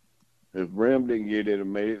if brim didn't get it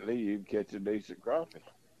immediately, you'd catch a decent crappie.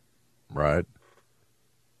 Right.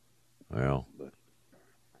 Well,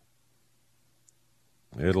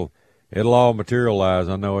 It'll all materialize.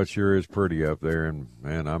 I know it sure is pretty up there, and,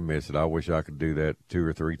 man, I miss it. I wish I could do that 2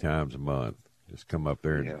 or 3 times a month. Just come up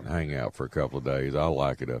there and hang out for a couple of days. I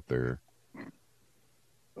like it up there.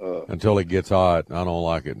 Until it gets hot. I don't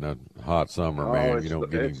like it in a hot summer, man.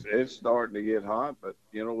 It's starting to get hot, but,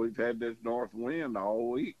 you know, we've had this north wind all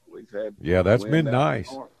week. That's been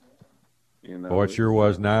nice. North. You know, Boy, it sure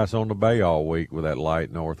was nice on the bay all week with that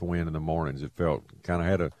light north wind in the mornings. It felt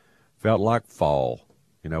like fall.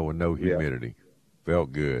 You know, with no humidity.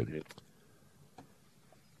 Felt good.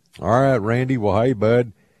 All right, Randy. Well, hey,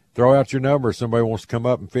 bud, throw out your number. Somebody wants to come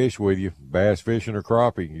up and fish with you, bass fishing or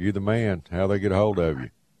crappie. You the man. How they get a hold of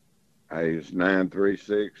you? Hey, it's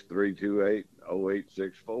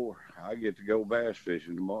 936-328-0864. I get to go bass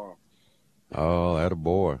fishing tomorrow. Oh, that a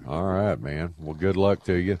boy. All right, man. Well, good luck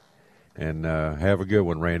to you. And have a good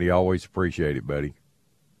one, Randy. Always appreciate it, buddy.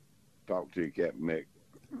 Talk to you, Captain Mick.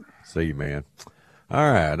 See you, man.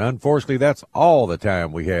 All right. Unfortunately, that's all the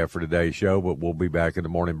time we have for today's show, but we'll be back in the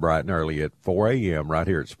morning bright and early at 4 a.m. right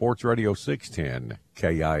here at Sports Radio 610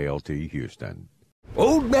 KILT Houston.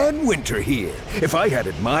 Old Man Winter here. If I had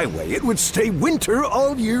it my way, it would stay winter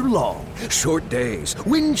all year long. Short days,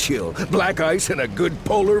 wind chill, black ice, and a good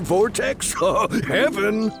polar vortex. Oh,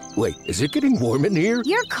 heaven. Wait, is it getting warm in here?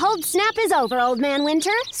 Your cold snap is over, Old Man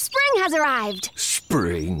Winter. Spring has arrived.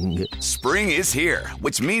 Spring. Spring is here,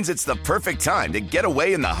 which means it's the perfect time to get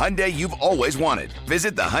away in the Hyundai you've always wanted.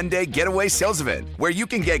 Visit the Hyundai Getaway Sales Event, where you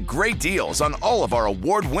can get great deals on all of our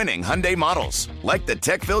award-winning Hyundai models, like the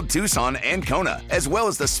tech-filled Tucson and Kona, as well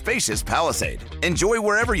as the spacious Palisade. Enjoy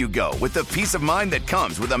wherever you go with the peace of mind that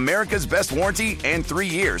comes with America's best warranty and 3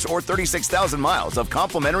 years or 36,000 miles of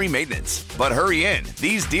complimentary maintenance. But hurry in,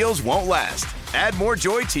 these deals won't last. Add more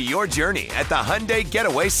joy to your journey at the Hyundai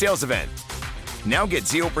Getaway Sales Event. Now get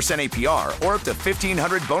 0% APR or up to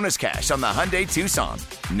 $1,500 bonus cash on the Hyundai Tucson.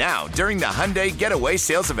 Now, during the Hyundai Getaway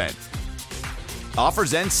Sales Event.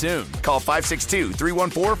 Offers end soon. Call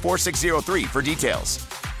 562-314-4603 for details.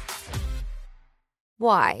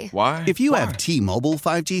 Why? If you have T-Mobile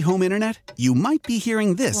 5G home internet, you might be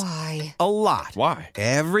hearing this Why? a lot.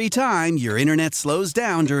 Every time your internet slows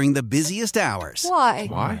down during the busiest hours.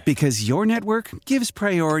 Why? Because your network gives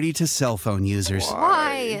priority to cell phone users.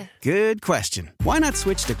 Why? Good question. Why not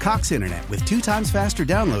switch to Cox Internet with 2 times faster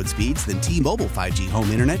download speeds than T-Mobile 5G home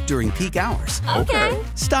internet during peak hours? Okay.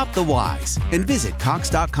 Stop the whys and visit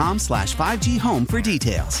cox.com/5G home for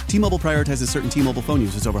details. T-Mobile prioritizes certain T-Mobile phone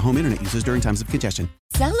users over home internet users during times of congestion.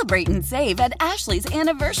 Celebrate and save at Ashley's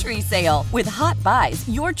Anniversary Sale. With Hot Buys,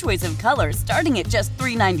 your choice of colors starting at just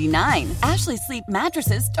 $3.99. Ashley Sleep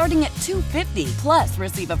mattresses starting at $2.50. Plus,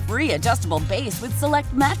 receive a free adjustable base with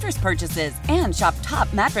select mattress purchases. And shop top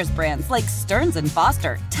mattress brands like Stearns &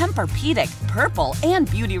 Foster, Tempur-Pedic, Purple, and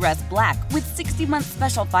Beautyrest Black with 60-month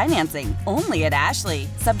special financing. Only at Ashley.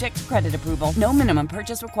 Subject to credit approval. No minimum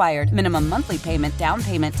purchase required. Minimum monthly payment, down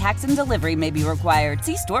payment, tax, and delivery may be required.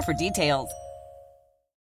 See store for details.